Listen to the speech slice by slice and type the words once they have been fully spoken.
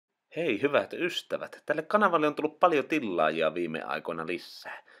Hei hyvät ystävät, tälle kanavalle on tullut paljon tilaajia viime aikoina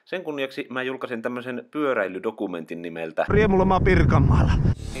lisää. Sen kunniaksi mä julkaisin tämmöisen pyöräilydokumentin nimeltä Riemuloma Pirkanmaalla.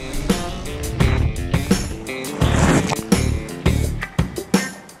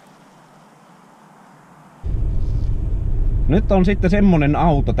 Nyt on sitten semmonen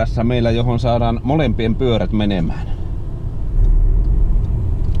auto tässä meillä, johon saadaan molempien pyörät menemään.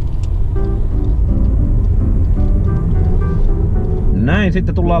 Näin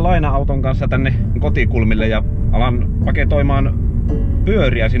sitten tullaan laina-auton kanssa tänne kotikulmille ja alan paketoimaan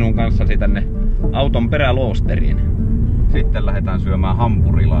pyöriä sinun kanssasi tänne auton peräloosteriin. Sitten lähdetään syömään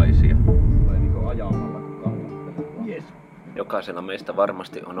hampurilaisia. Yes. Jokaisella meistä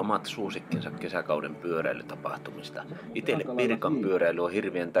varmasti on omat suosikkinsa kesäkauden pyöräilytapahtumista. Itelle Pirkan pyöräily on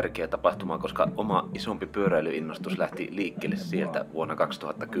hirveän tärkeä tapahtuma, koska oma isompi pyöräilyinnostus lähti liikkeelle sieltä vuonna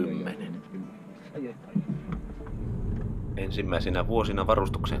 2010. Ensimmäisinä vuosina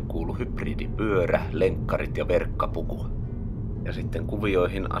varustukseen kuului hybridipyörä, lenkkarit ja verkkapuku. Ja sitten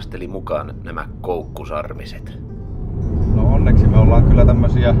kuvioihin asteli mukaan nämä koukkusarviset. No onneksi me ollaan kyllä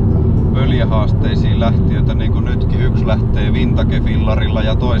tämmösiä pöljähaasteisiin lähtiöitä, niin kuin nytkin. Yksi lähtee vintage-fillarilla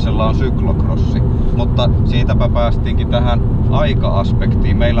ja toisella on syklokrossi. Mutta siitäpä päästiinkin tähän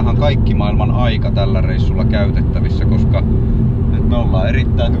aika-aspektiin. Meillähän on kaikki maailman aika tällä reissulla käytettävissä, koska nyt me ollaan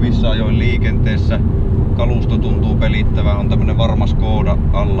erittäin hyvissä ajoin liikenteessä. Kalusto tuntuu pelittävän, on tämmönen varma Skoda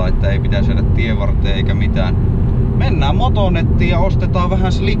alla, että ei pitäisi jäädä tievarteen eikä mitään. Mennään motonettiin ja ostetaan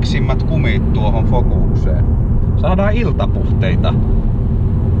vähän sliksimmät kumit tuohon fokukseen. Saadaan iltapuhteita.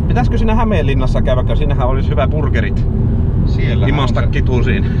 Pitäisikö siinä Hämeenlinnassa käydä, sinnehän olisi hyvä burgerit imasta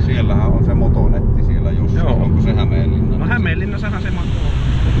kituusiin. Siellähän on se motonetti siellä just. Joo. Onko se Hämeenlinna? No Hämeenlinnassahan se mahtoo.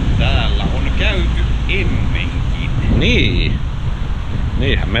 Täällä on käyty ennenkin. Niin.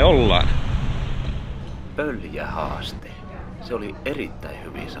 Niinhän me ollaan. Pöljähaaste. Se oli erittäin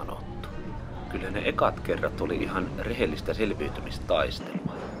hyvin sanottu. Kyllä ne ekat kerrat oli ihan rehellistä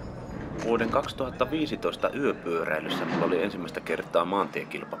selviytymistaistelua. Vuoden 2015 yöpyöräilyssä mulla oli ensimmäistä kertaa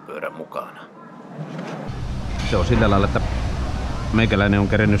maantiekilpapyörän mukana. Se on sillä lailla, että meikäläinen on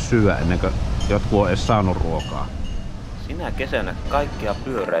kerennyt syödä ennen kuin jotkut on edes saanut ruokaa. Sinä kesänä kaikkea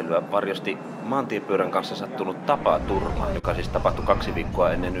pyöräilyä varjosti maantiepyörän kanssa sattunut tapaturma, joka siis tapahtui 2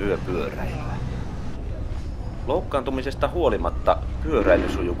 viikkoa ennen yöpyöräilyä. Loukkaantumisesta huolimatta pyöräily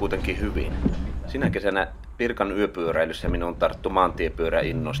sujui kuitenkin hyvin. Sinä kesänä Pirkan yöpyöräilyssä minun tarttui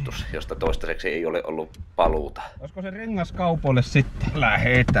maantiepyöräinnostus, josta toistaiseksi ei ole ollut paluuta. Olisiko se rengas kaupoille sitten?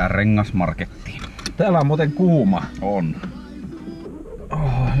 Lähetään rengasmarkettiin. Täällä on muuten kuuma. On.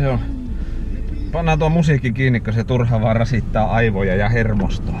 Joo. Pannaan tuo musiikki kiinni, kun se turha vaan rasittaa aivoja ja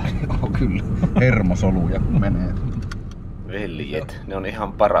hermostoa. Joo, kyllä. Hermosoluja menee. Veljet, ne on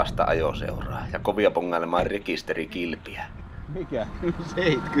ihan parasta ajoseuraa ja kovia pongailemaan rekisterikilpiä. Mikä?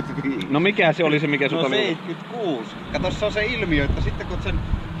 75. No mikä se oli se, mikä sut oli? 76. Kato, se on se ilmiö, että sitten kun sen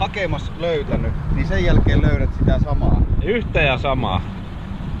hakemas löytänyt, niin sen jälkeen löydät sitä samaa. Yhtä ja samaa.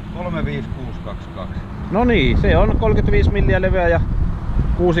 35622. No niin, se on 35 milliä leveä ja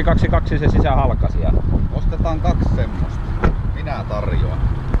 622 se sisähalkasia. Ostetaan 2 semmoista. Minä tarjoan.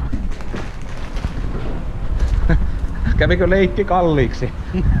 Kävikö leikki kalliiksi?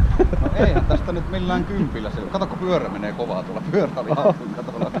 No eihän tästä nyt millään kympillä se. Kato kun pyörä menee kovaa tuolla. Pyörä oli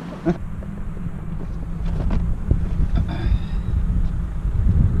katolla.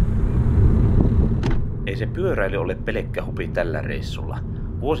 Ei se pyöräily ole pelkkä hupi tällä reissulla.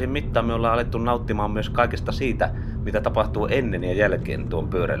 Vuosien mittaan me ollaan alettu nauttimaan myös kaikesta siitä, mitä tapahtuu ennen ja jälkeen tuon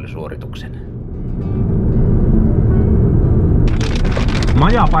pyöräilysuorituksen.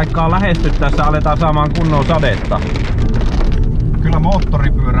 Majapaikkaa lähestyttäessä aletaan saamaan kunnon sadetta. Kyllä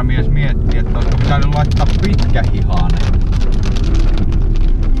moottoripyörämies miettii, että olisiko pitänyt laittaa pitkä hihanen.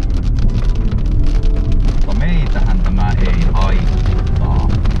 Mutta meitähän tämä ei haittaa.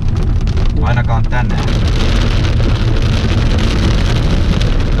 Ainakaan tänään.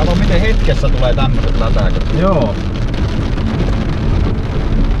 Kato miten hetkessä tulee tämmöset lätäköt. Joo.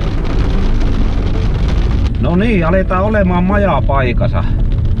 No niin, aletaan olemaan majapaikassa.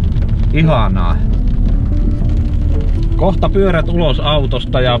 Ihanaa. Kohta pyörät ulos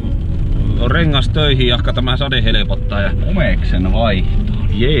autosta ja rengas töihin, jahka tämä sade helpottaa. Ja umeksen vaihtoon.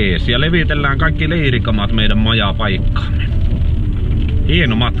 Jees, ja levitellään kaikki leirikamat meidän majapaikkaamme.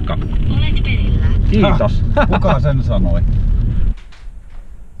 Hieno matka. Olet perillä. Kiitos. Kuka sen sanoi?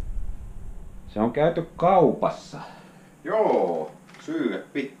 Se on käyty kaupassa. Joo, syödä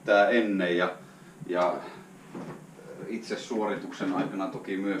pitää ennen ja itse suorituksen aikana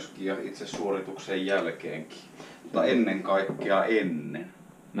toki myöskin ja itse suorituksen jälkeenkin. Mutta ennen kaikkea ennen.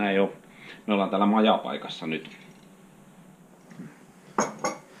 Näin jo. Me ollaan täällä majapaikassa nyt.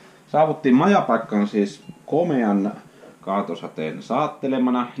 Saavuttiin majapaikkaan siis komean kaatosateen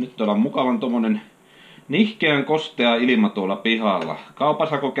saattelemana. Nyt ollaan mukavan tommonen nihkeän kostea ilma tuolla pihalla.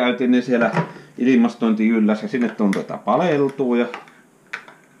 Kaupassa kun käytiin, niin siellä ilmastointi ylläs ja sinne tuntui, että paleltuu. Ja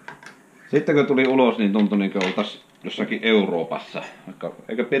sitten kun tuli ulos, niin tuntui niin kuin oltais jossakin Euroopassa.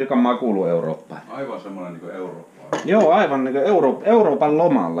 Eikö Pirkanmaa kuulu Eurooppaan? Aivan semmoinen niin kuin Eurooppa. Joo, aivan niin kuin Euroopan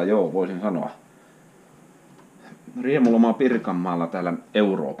lomalla, joo, voisin sanoa. Riemuloma Pirkanmaalla täällä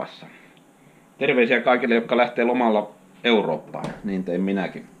Euroopassa. Terveisiä kaikille, jotka lähtee lomalla Eurooppaan. Niin tein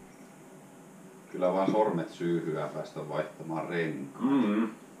minäkin. Kyllä vaan sormet syyhyä päästä vaihtamaan renkaan.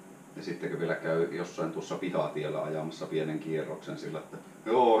 Ja sitten kun vielä käy jossain tuossa pihatiellä ajamassa pienen kierroksen sillä, että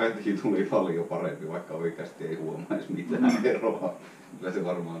joo, heti tuli paljon parempi, vaikka oikeasti ei huomaisi mitään eroa. Kyllä se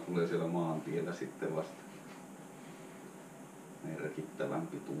varmaan tulee siellä maantiellä sitten vasta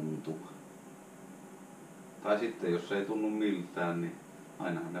merkittävämpi tuntuma. Tai sitten jos ei tunnu miltään, niin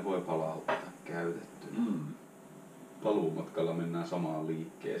ainahan ne voi palauttaa käytettynä. Paluumatkalla mennään samaan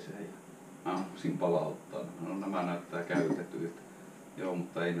liikkeeseen ja mä haluaisin palauttaa. No nämä näyttää käytetyiltä. Joo,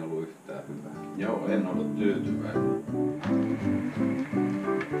 mutta ei ne ollut yhtään hyvää. Joo, en ollut tyytyväinen.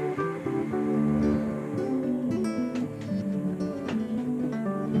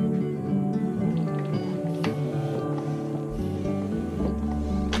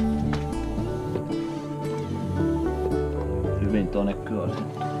 Hyvin tuonne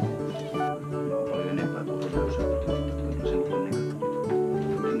kyösetty. Joo, paljon enempää tuolta löysäyttä.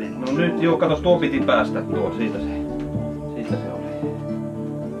 No nyt joo, katos, tuo piti päästä tuo, siitä se oli.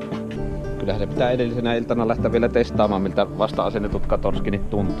 Kyllähän se pitää edellisenä iltana lähteä vielä testaamaan, miltä vasta-asennetut katorskinit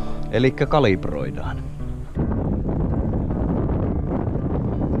tuntuu. Elikkä kalibroidaan.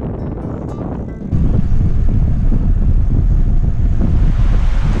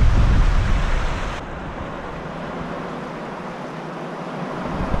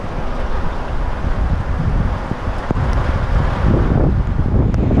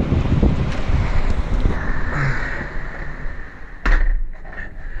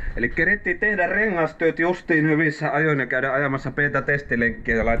 Eli kerettiin tehdä rengastyöt justiin hyvissä ajoin ja käydä ajamassa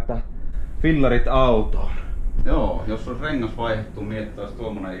beta-testilenkkiä ja laittaa fillarit autoon. Joo, jos olisi rengas vaihdettu, niin että olisi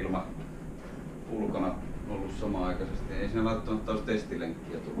tuommoinen ilma ulkona ollut samaaikaisesti. Ei siinä laittanut taas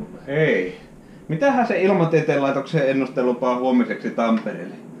testilenkkiä tullut. Ei. Mitähän se Ilmatieteen laitoksen ennuste lupaa huomiseksi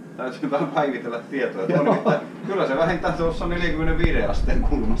Tampereelle? Täytyy vähän päivitellä tietoja. Kyllä se vähintään tuossa 45 asteen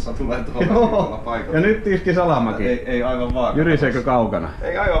kulmassa tulee tuolla paikalla. Ja nyt tiski Salamäki. Ei aivan vaakatasossa. Jyriseekö kaukana?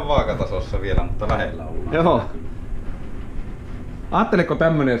 Ei aivan vaakatasossa vielä, mutta lähellä ollaan. Joo. Ajatteliko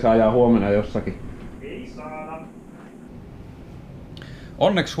tämmönen saa ajaa huomenna jossakin? Ei saada.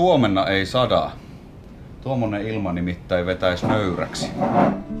 Onneksi huomenna ei sada. Tuommoinen ilma nimittäin vetäisi nöyräksi.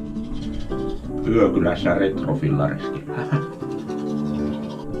 Yökylässä retrofillariski.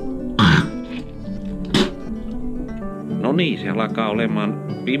 No niin, siellä alkaa olemaan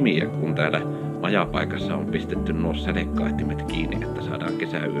pimiä, kun täällä majapaikassa on pistetty nuo sädekaihtimet kiinni, että saadaan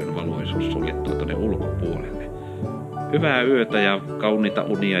kesäyön valoisuus suljettua tuonne ulkopuolelle. Hyvää yötä ja kauniita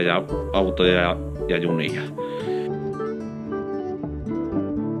unia ja autoja ja junia.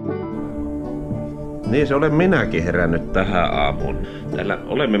 Niin, se olen minäkin herännyt tähän aamuun. Täällä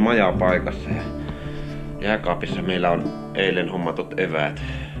olemme majapaikassa ja jääkaapissa meillä on eilen hommatut eväät.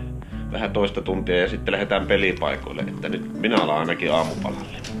 Vähän toista tuntia ja sitten lähdetään pelipaikoille, että nyt minä alan ainakin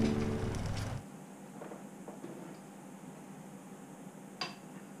aamupalalle.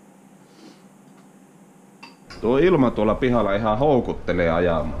 Tuo ilma tuolla pihalla ihan houkuttelee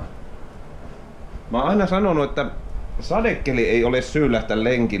ajamaan. Mä oon aina sanonut, että sadekeli ei ole syy lähteä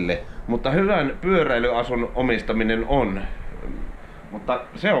lenkille, mutta hyvän pyöräilyasun omistaminen on. Mutta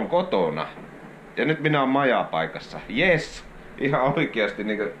se on kotona. Ja nyt minä oon majapaikassa. Yes! Ihan oikeasti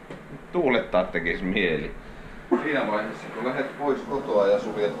niin tuulettaa tekis mieli. Siinä vaiheessa, kun lähdet pois kotoa ja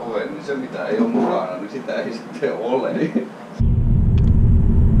suljet oven, niin se mitä ei ole mukana, niin sitä ei sitten ole.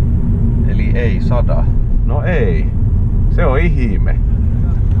 Eli ei sada. No ei. Se on ihme.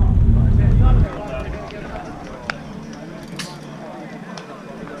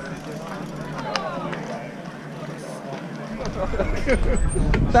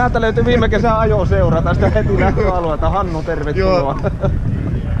 Täältä löytyi viime kesän ajoseura tästä heti lähtöalueelta. Hannu, tervetuloa. Joo.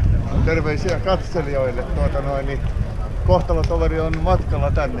 Terveisiä katselijoille. Niin kohtalotoveri on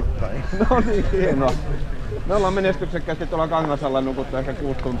matkalla tänne päin. No niin, hienoa. Me ollaan menestyksekkäästi tuolla Kangasalla nukuttu ehkä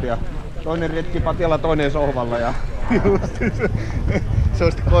 6 tuntia. Toinen retki patjalla, toinen sohvalla. Ja... Just se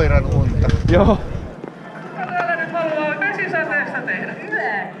on sitten koiran unta. Joo. Mitä täällä nyt haluaa vesisateessa tehdä?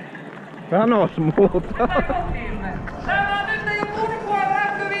 Hyvä. Sanos muuta. Täällä on nyt jo purkua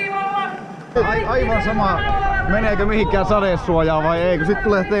lähtöviivalla. Aivan sama. meneekö mihinkään sadesuojaan vai ei, kun sit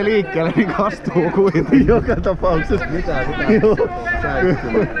kun lähtee liikkeelle, niin kastuu kuitenkin. Joka tapauksessa. Mitä?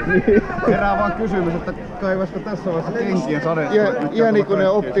 Herää vaan kysymys, että kaivasko tässä vaiheessa kenkien sadesuojaa.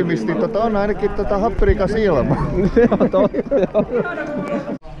 Iänikuinen optimisti, on ainakin happirikas ilma. Se on totta.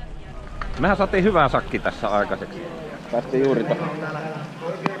 Mehän saatiin hyvää sakki tässä aikaiseksi. Päästiin juuri tuohon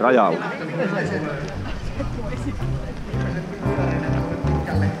rajalle.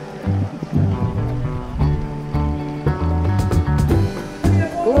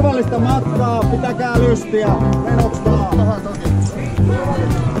 Turvallista matkaa, pitäkää lystiä. Menoks vaan.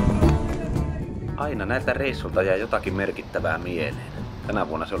 Aina näiltä reissulta jää jotakin merkittävää mieleen. Tänä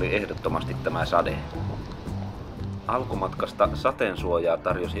vuonna se oli ehdottomasti tämä sade. Alkumatkasta sateensuojaa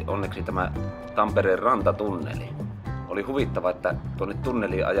tarjosi onneksi tämä Tampereen rantatunneli. Oli huvittava, että tuonne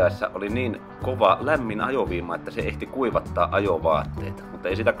tunneliin ajaessa oli niin kova lämmin ajoviima, että se ehti kuivattaa ajovaatteet, mutta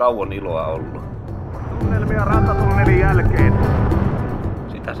ei sitä kauan iloa ollut. Tunnelmia rantatunnelin jälkeen.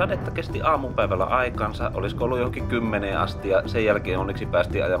 Sitä sadetta kesti aamupäivällä aikansa, olisiko ollut johonkin 10 asti ja sen jälkeen onneksi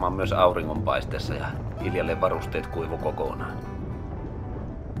päästiin ajamaan myös auringonpaisteessa ja hiljalleen varusteet kuivu kokonaan.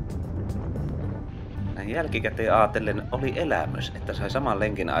 Näin jälkikäteen ajatellen oli elämys, että sai saman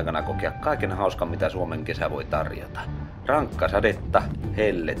lenkin aikana kokea kaiken hauskan, mitä Suomen kesä voi tarjota. Rankka sadetta,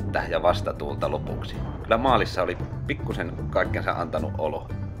 hellettä ja vastatuulta lopuksi. Kyllä maalissa oli pikkusen kaikkensa antanut olo.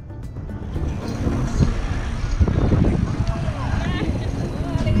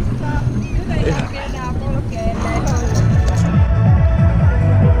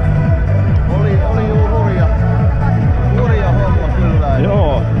 Oli juu hurja homma kyllä.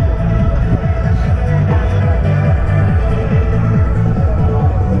 Joo.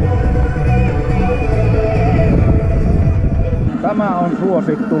 Tämä on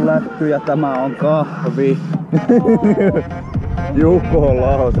suosittu lätty ja tämä on kahvi.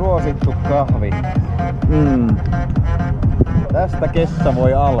 Jukola. Suosittu kahvi. Tästä kesä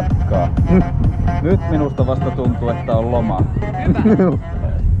voi alkaa. Nyt minusta vasta tuntuu, että on loma.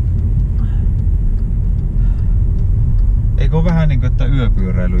 Eikö ole vähän niinku, että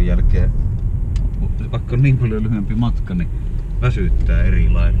yöpyöräilyn jälkeen, vaikka on niin paljon lyhyempi matka, niin väsyttää eri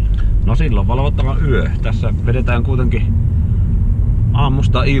lailla? No silloin valvottava yö. Tässä vedetään kuitenkin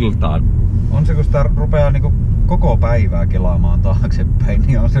aamusta iltaan. On se, kun sitä rupeaa niinku koko päivää kelaamaan taaksepäin,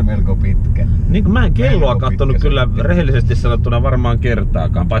 niin on se melko pitkä. Niin kuin mä en kelloa kattonut kyllä rehellisesti sanottuna varmaan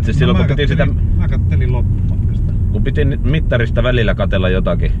kertaakaan, paitsi silloin kun piti sitä... Mä kattelin loppumatkasta. Kun piti mittarista välillä katsella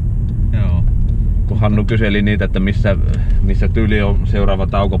jotakin. Joo. Kun Hannu kyseli niitä, että missä tyyli on seuraava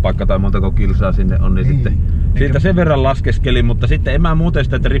taukopaikka tai montako kilsaa sinne on, niin sitten siitä sen verran laskeskelin, mutta sitten en mä muuten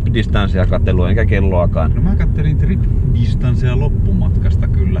sitä trip-distanssia katsellut, enkä kelloakaan. No mä kattelin trip-distanssia loppumatkasta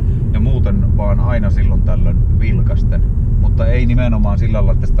kyllä, ja muuten vaan aina silloin tällöin vilkasten. Mutta ei nimenomaan sillä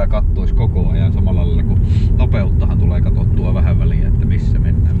lailla, että sitä kattuisi koko ajan samalla lailla, kun nopeuttahan tulee katsottua vähän väliä, että missä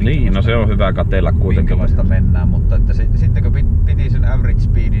mennään. Niin, no se on hyvä katsella kuitenkin. Minkälaista mennään, mutta että sitten kun piti sen average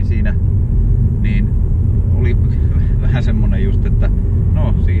speedin siinä, niin oli vähän semmonen just, että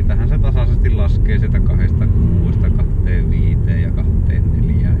no siitähän se tasaisesti laskee sieltä 2.6, 2.5 ja 2.4.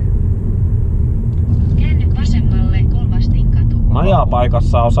 Käänny vasemmalle Kolvastin katu.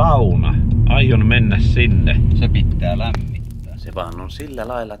 Majapaikassa on sauna. Aion mennä sinne. Se pitää lämmittää. Se vaan on sillä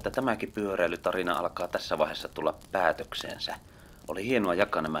lailla, että tämäkin pyöräilytarina alkaa tässä vaiheessa tulla päätökseensä. Oli hienoa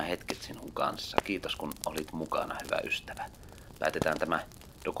jakaa nämä hetket sinun kanssa. Kiitos kun olit mukana, hyvä ystävä. Päätetään tämä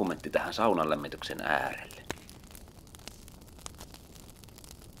dokumentti tähän saunan lämmityksen äärelle.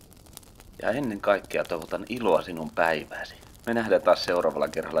 Ja ennen kaikkea toivotan iloa sinun päivääsi. Me nähdään taas seuraavalla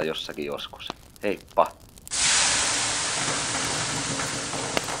kerralla jossakin joskus. Heippa!